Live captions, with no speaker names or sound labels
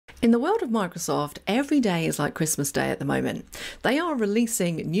In the world of Microsoft, every day is like Christmas Day at the moment. They are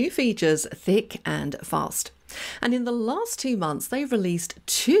releasing new features thick and fast. And in the last 2 months, they've released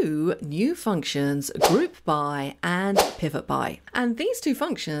 2 new functions, Group By and Pivot By. And these 2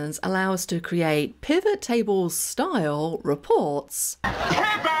 functions allow us to create pivot table style reports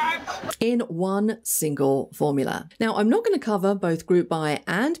in one single formula. Now, I'm not going to cover both Group By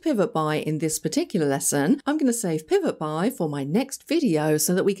and Pivot By in this particular lesson. I'm going to save Pivot By for my next video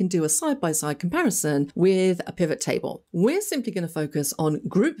so that we can do a side-by-side comparison with a pivot table. We're simply going to focus on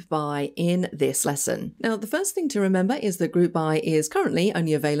Group By in this lesson. Now, the first thing to remember is that Group By is currently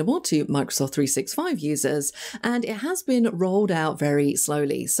only available to Microsoft 365 users, and it has been rolled out very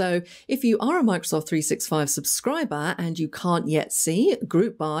slowly. So if you are a Microsoft 365 subscriber and you can't yet see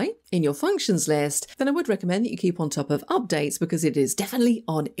Group By in your functions list, then I would recommend that you keep on top of updates because it is definitely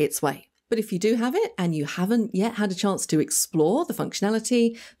on its way. But if you do have it and you haven't yet had a chance to explore the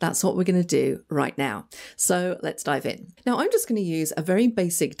functionality, that's what we're going to do right now. So let's dive in. Now, I'm just going to use a very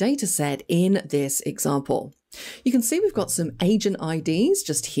basic data set in this example. You can see we've got some agent IDs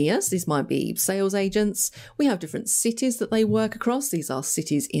just here. So these might be sales agents. We have different cities that they work across. These are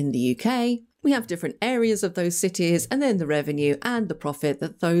cities in the UK. We have different areas of those cities and then the revenue and the profit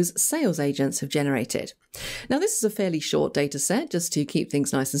that those sales agents have generated. Now, this is a fairly short data set just to keep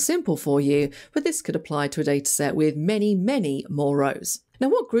things nice and simple for you, but this could apply to a data set with many, many more rows. Now,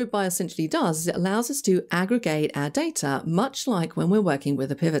 what Group By essentially does is it allows us to aggregate our data, much like when we're working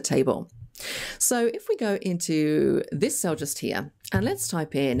with a pivot table. So if we go into this cell just here, and let's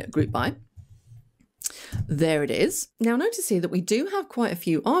type in Group By. There it is. Now notice here that we do have quite a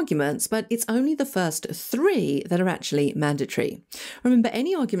few arguments, but it's only the first 3 that are actually mandatory. Remember,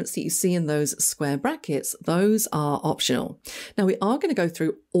 any arguments that you see in those square brackets, those are optional. Now we are going to go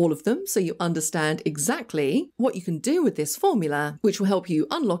through all of them so you understand exactly what you can do with this formula, which will help you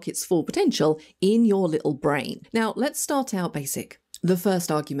unlock its full potential in your little brain. Now let's start out basic. The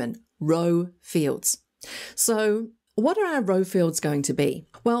first argument, row fields. So what are our row fields going to be?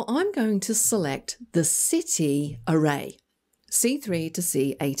 Well, I'm going to select the city array, C3 to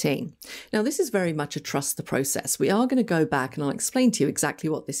C18. Now, this is very much a trust the process. We are going to go back and I'll explain to you exactly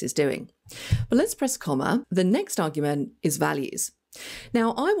what this is doing. But let's press comma. The next argument is values.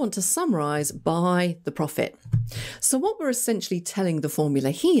 Now, I want to summarize by the profit. So what we're essentially telling the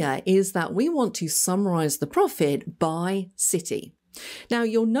formula here is that we want to summarize the profit by city. Now,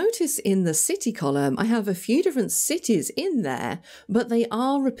 you'll notice in the city column, I have a few different cities in there, but they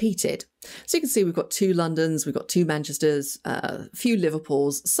are repeated. So you can see we've got 2 Londons, we've got 2 Manchesters, a few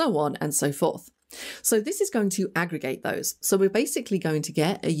Liverpools, so on and so forth. So this is going to aggregate those. So we're basically going to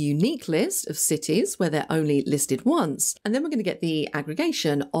get a unique list of cities where they're only listed once, and then we're going to get the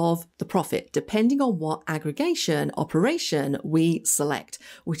aggregation of the profit, depending on what aggregation operation we select,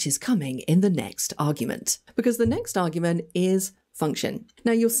 which is coming in the next argument, because the next argument is function.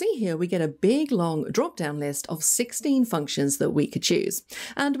 Now you'll see here we get a big long drop-down list of 16 functions that we could choose.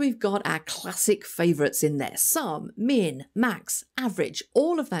 And we've got our classic favorites in there: sum, min, max, average,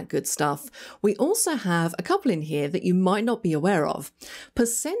 all of that good stuff. We also have a couple in here that you might not be aware of.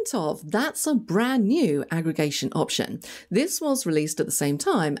 Percent of, that's a brand new aggregation option. This was released at the same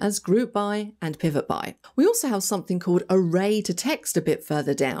time as Group By and Pivot By. We also have something called array to text a bit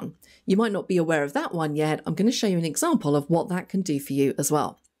further down. You might not be aware of that one yet. I'm going to show you an example of what that can do for you as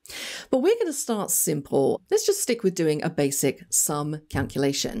well. But we're going to start simple. Let's just stick with doing a basic sum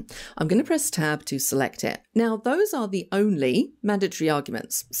calculation. I'm going to press tab to select it. Now, those are the only mandatory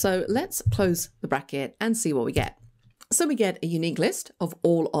arguments. So let's close the bracket and see what we get. So we get a unique list of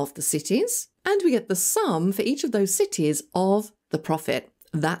all of the cities, and we get the sum for each of those cities of the profit.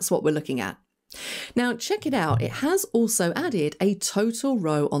 That's what we're looking at. Now, check it out. It has also added a total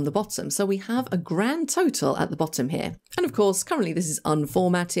row on the bottom. So we have a grand total at the bottom here. And of course, currently this is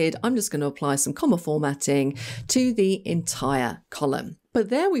unformatted. I'm just going to apply some comma formatting to the entire column. But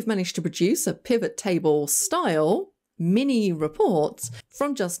there we've managed to produce a pivot table style mini reports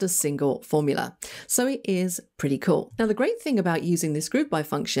from just a single formula. So it is pretty cool. Now, the great thing about using this Group By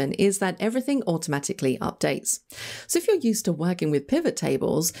function is that everything automatically updates. So if you're used to working with pivot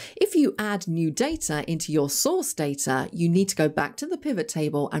tables, if you add new data into your source data, you need to go back to the pivot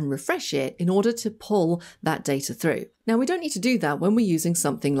table and refresh it in order to pull that data through. Now, we don't need to do that when we're using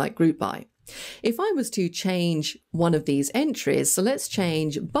something like Group By. If I was to change one of these entries, so let's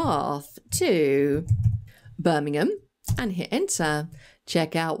change Bath to Birmingham, and hit enter,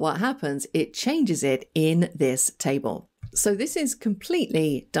 check out what happens. It changes it in this table. So this is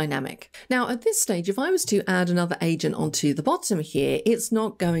completely dynamic. Now at this stage, if I was to add another agent onto the bottom here, it's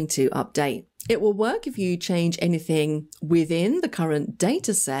not going to update. It will work if you change anything within the current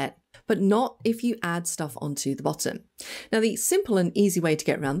data set, but not if you add stuff onto the bottom. Now, the simple and easy way to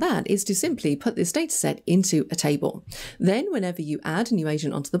get around that is to simply put this data set into a table. Then whenever you add a new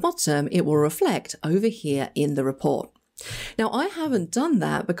agent onto the bottom, it will reflect over here in the report. Now, I haven't done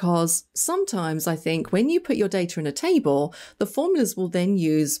that because sometimes I think when you put your data in a table, the formulas will then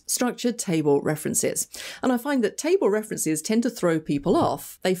use structured table references. And I find that table references tend to throw people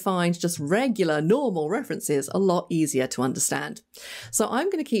off. They find just regular, normal references a lot easier to understand. So I'm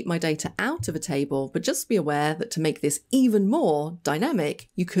going to keep my data out of a table, but just be aware that to make this even more dynamic,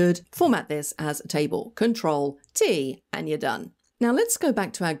 you could format this as a table. Control T, and you're done. Now let's go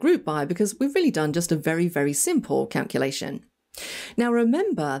back to our group by because we've really done just a very, very simple calculation. Now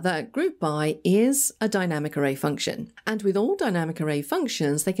remember that group by is a dynamic array function, and with all dynamic array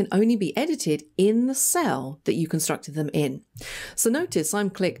functions, they can only be edited in the cell that you constructed them in. So notice I'm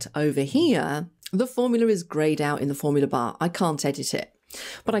clicked over here. The formula is grayed out in the formula bar. I can't edit it.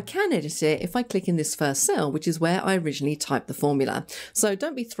 But I can edit it if I click in this first cell, which is where I originally typed the formula. So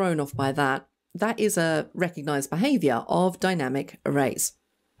don't be thrown off by that. That is a recognized behavior of dynamic arrays.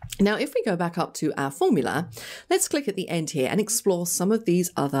 Now, if we go back up to our formula, let's click at the end here and explore some of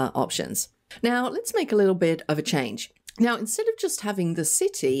these other options. Now, let's make a little bit of a change. Now, instead of just having the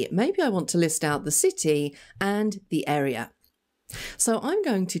city, maybe I want to list out the city and the area. So I'm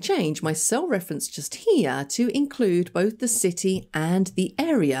going to change my cell reference just here to include both the city and the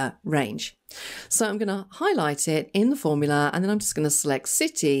area range. So I'm going to highlight it in the formula, and then I'm just going to select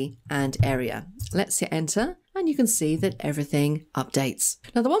city and area. Let's hit enter, and you can see that everything updates.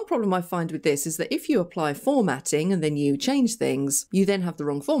 Now, the one problem I find with this is that if you apply formatting and then you change things, you then have the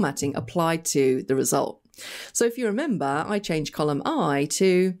wrong formatting applied to the result. So if you remember, I changed column I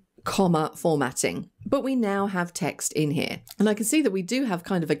to comma formatting, but we now have text in here, and I can see that we do have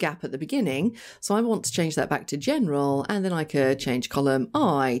kind of a gap at the beginning, so I want to change that back to general, and then I could change column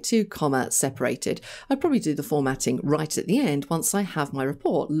I to comma separated. I'd probably do the formatting right at the end once I have my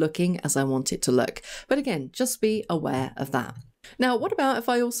report looking as I want it to look, but again, just be aware of that. Now, what about if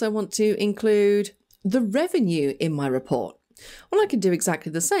I also want to include the revenue in my report? Well, I can do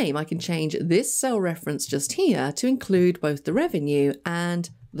exactly the same. I can change this cell reference just here to include both the revenue and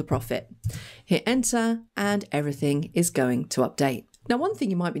the profit. Hit enter, and everything is going to update. Now, one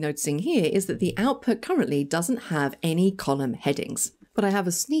thing you might be noticing here is that the output currently doesn't have any column headings, but I have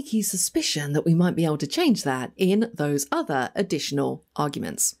a sneaky suspicion that we might be able to change that in those other additional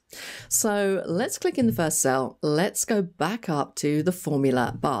arguments. So let's click in the first cell. Let's go back up to the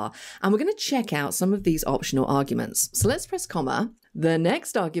formula bar, and we're going to check out some of these optional arguments. So let's press comma. The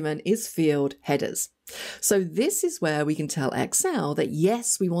next argument is field headers. So this is where we can tell Excel that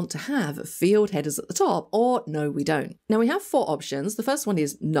yes, we want to have field headers at the top, or no, we don't. Now we have four options. The first one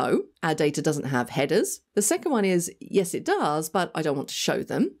is no, our data doesn't have headers. The second one is yes, it does, but I don't want to show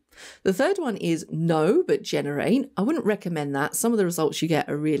them. The third one is no, but generate. I wouldn't recommend that. Some of the results you get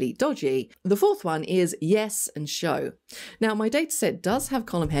are really dodgy. The fourth one is yes and show. Now my dataset does have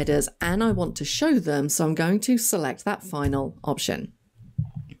column headers and I want to show them, so I'm going to select that final option.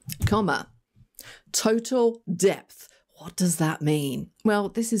 Comma. Total depth. What does that mean? Well,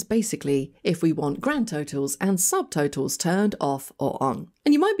 this is basically if we want grand totals and subtotals turned off or on.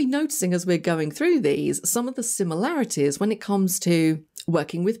 And you might be noticing as we're going through these some of the similarities when it comes to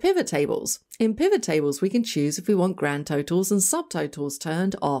working with pivot tables. In pivot tables, we can choose if we want grand totals and subtotals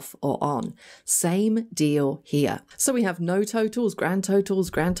turned off or on. Same deal here. So we have no totals, grand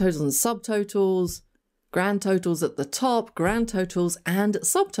totals and subtotals, grand totals at the top, grand totals and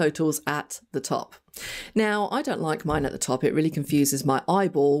subtotals at the top. Now, I don't like mine at the top. It really confuses my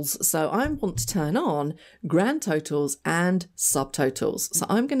eyeballs. So I want to turn on grand totals and subtotals. So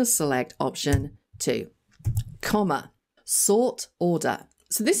I'm going to select option 2, comma, sort order.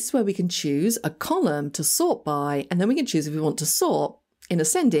 So this is where we can choose a column to sort by, and then we can choose if we want to sort in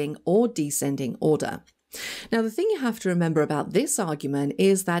ascending or descending order. Now, the thing you have to remember about this argument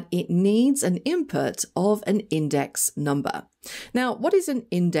is that it needs an input of an index number. Now, what is an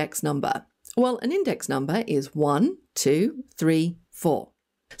index number? Well, an index number is 1, 2, 3, 4.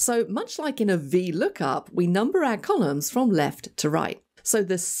 So much like in a VLOOKUP, we number our columns from left to right. So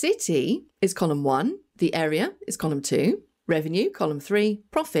the city is column 1, the area is column 2, revenue, column 3,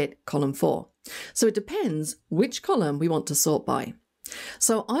 profit, column 4. So it depends which column we want to sort by.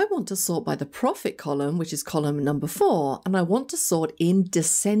 So I want to sort by the profit column, which is column number 4, and I want to sort in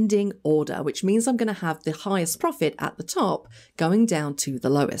descending order, which means I'm going to have the highest profit at the top going down to the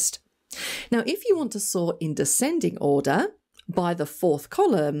lowest. Now, if you want to sort in descending order by the fourth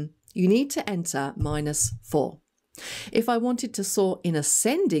column, you need to enter -4. If I wanted to sort in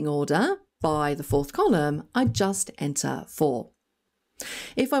ascending order by the fourth column, I'd just enter 4.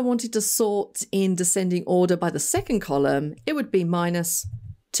 If I wanted to sort in descending order by the second column, it would be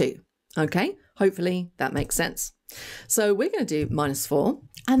 -2. Okay, hopefully that makes sense. So we're going to do -4.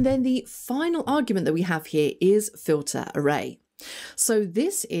 And then the final argument that we have here is filter array. So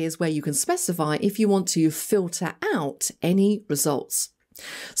this is where you can specify if you want to filter out any results.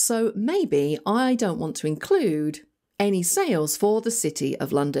 So maybe I don't want to include any sales for the City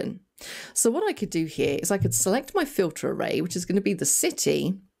of London. So what I could do here is I could select my filter array, which is going to be the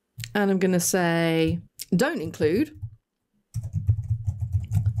city, and I'm going to say, don't include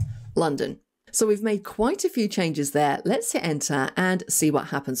London. So we've made quite a few changes there. Let's hit enter and see what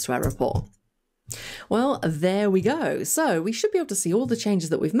happens to our report. Well, there we go. So we should be able to see all the changes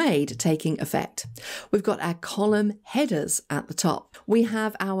that we've made taking effect. We've got our column headers at the top. We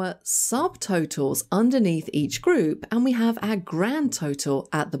have our subtotals underneath each group, and we have our grand total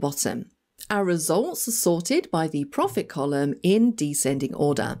at the bottom. Our results are sorted by the profit column in descending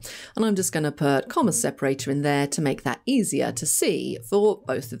order. And I'm just going to put comma separator in there to make that easier to see for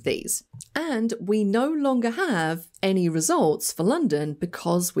both of these. And we no longer have any results for London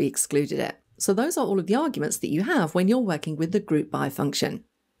because we excluded it. So those are all of the arguments that you have when you're working with the group by function.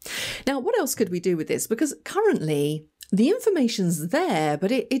 Now, what else could we do with this? Because currently the information's there,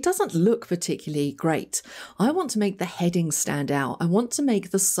 but it doesn't look particularly great. I want to make the headings stand out. I want to make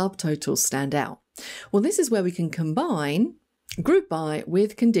the subtotals stand out. Well, this is where we can combine group by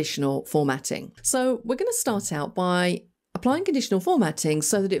with conditional formatting. So we're going to start out by applying conditional formatting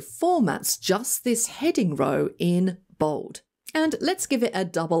so that it formats just this heading row in bold. And let's give it a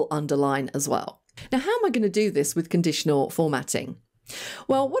double underline as well. Now, how am I going to do this with conditional formatting?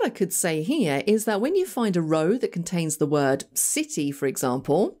 Well, what I could say here is that when you find a row that contains the word city, for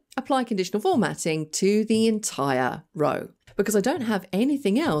example, apply conditional formatting to the entire row. Because I don't have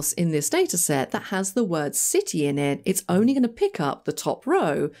anything else in this data set that has the word city in it, it's only going to pick up the top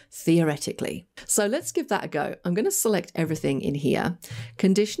row theoretically. So let's give that a go. I'm going to select everything in here.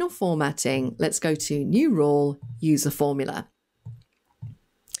 Conditional formatting, let's go to new rule, use a formula.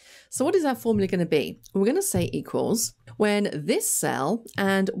 So what is our formula going to be? We're going to say equals when this cell,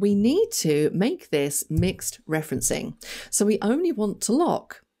 and we need to make this mixed referencing. So we only want to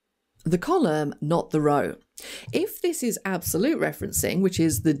lock the column, not the row. If this is absolute referencing, which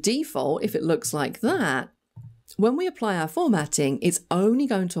is the default, if it looks like that, when we apply our formatting, it's only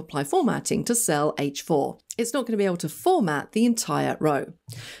going to apply formatting to cell H4. It's not going to be able to format the entire row.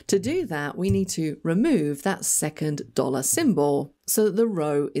 To do that, we need to remove that second dollar symbol so that the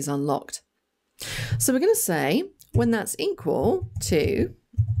row is unlocked. So we're going to say when that's equal to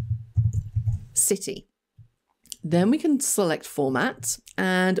city. Then we can select format,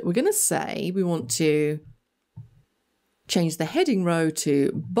 and we're going to say we want to change the heading row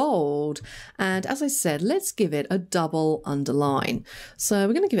to bold. And as I said, let's give it a double underline. So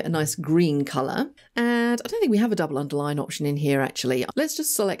we're going to give it a nice green color. And I don't think we have a double underline option in here, actually. Let's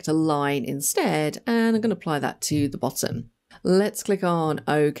just select a line instead, and I'm going to apply that to the bottom. Let's click on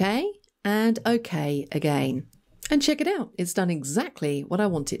OK and OK again. And check it out, it's done exactly what I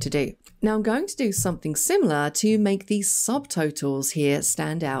want it to do. Now I'm going to do something similar to make these subtotals here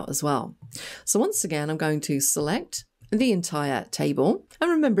stand out as well. So once again, I'm going to select the entire table.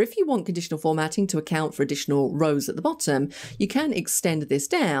 And remember, if you want conditional formatting to account for additional rows at the bottom, you can extend this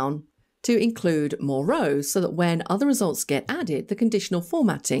down to include more rows so that when other results get added, the conditional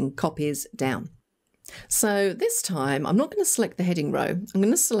formatting copies down. So this time, I'm not going to select the heading row. I'm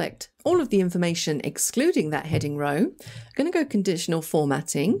going to select all of the information excluding that heading row. I'm going to go conditional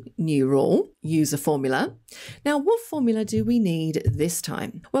formatting, new rule, use a formula. Now, what formula do we need this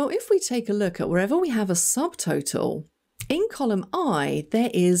time? Well, if we take a look at wherever we have a subtotal, in column I, there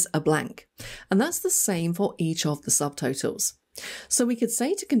is a blank, and that's the same for each of the subtotals. So we could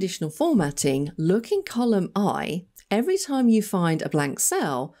say to conditional formatting, look in column I, every time you find a blank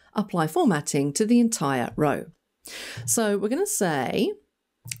cell, apply formatting to the entire row. So we're going to say,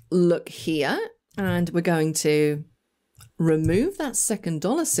 look here, and we're going to remove that second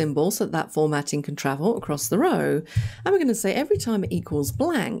dollar symbol so that formatting can travel across the row. And we're going to say every time it equals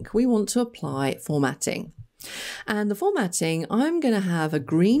blank, we want to apply formatting. And the formatting, I'm going to have a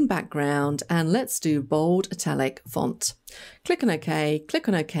green background, and let's do bold italic font. Click on OK, click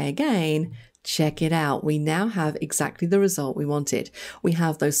on OK again. Check it out. We now have exactly the result we wanted. We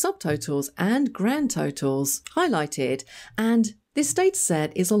have those subtotals and grand totals highlighted, and This data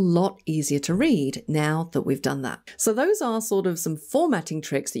set is a lot easier to read now that we've done that. So those are sort of some formatting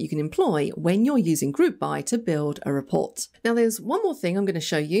tricks that you can employ when you're using Group By to build a report. Now there's one more thing I'm going to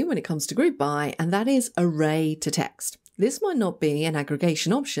show you when it comes to Group By, and that is array to text. This might not be an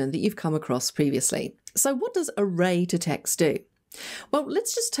aggregation option that you've come across previously. So what does array to text do? Well,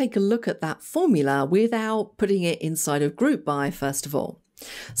 let's just take a look at that formula without putting it inside of Group By first of all.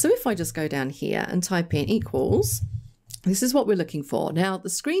 So if I just go down here and type in equals, this is what we're looking for. Now, the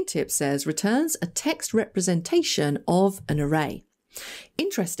screen tip says returns a text representation of an array.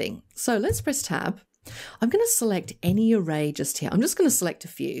 Interesting. So let's press tab. I'm going to select any array just here. I'm just going to select a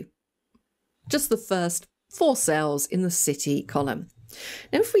few. Just the first 4 cells in the city column.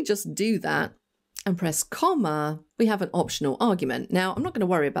 Now, if we just do that and press comma, we have an optional argument. Now, I'm not going to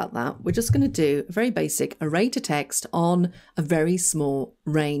worry about that. We're just going to do a very basic array to text on a very small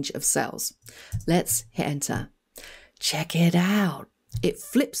range of cells. Let's hit enter. Check it out. It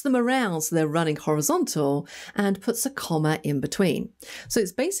flips them around so they're running horizontal and puts a comma in between. So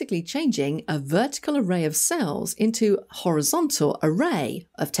it's basically changing a vertical array of cells into a horizontal array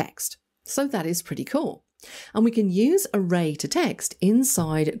of text. So that is pretty cool. And we can use array to text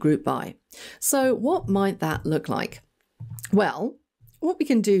inside Group By. So what might that look like? Well, what we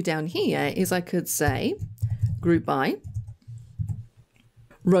can do down here is I could say Group By,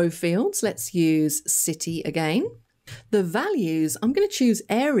 row fields, let's use city again. The values, I'm going to choose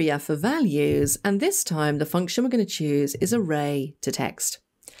area for values, and this time the function we're going to choose is array to text.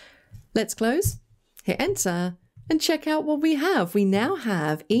 Let's close, hit enter, and check out what we have. We now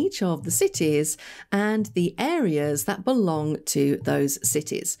have each of the cities and the areas that belong to those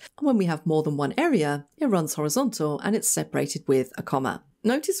cities. When we have more than one area, it runs horizontal and it's separated with a comma.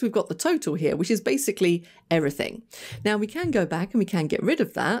 Notice we've got the total here, which is basically everything. Now we can go back and we can get rid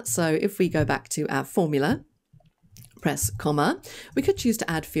of that. So if we go back to our formula, press comma, we could choose to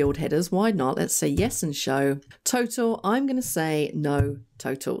add field headers. Why not? Let's say yes and show total. I'm going to say no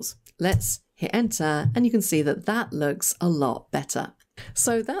totals. Let's hit enter, and you can see that that looks a lot better.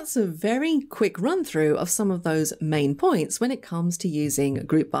 So that's a very quick run through of some of those main points when it comes to using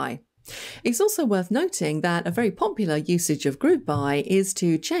Group By. It's also worth noting that a very popular usage of Group By is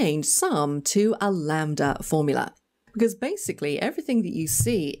to change sum to a LAMBDA formula, because basically everything that you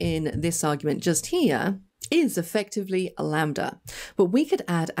see in this argument just here is effectively a lambda, but we could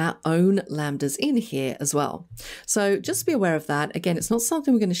add our own lambdas in here as well. So just be aware of that. Again, it's not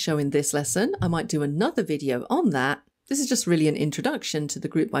something we're going to show in this lesson. I might do another video on that. This is just really an introduction to the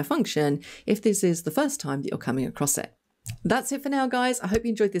Group By function if this is the first time that you're coming across it. That's it for now, guys. I hope you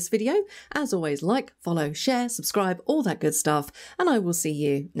enjoyed this video. As always, like, follow, share, subscribe, all that good stuff, and I will see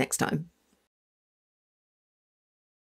you next time.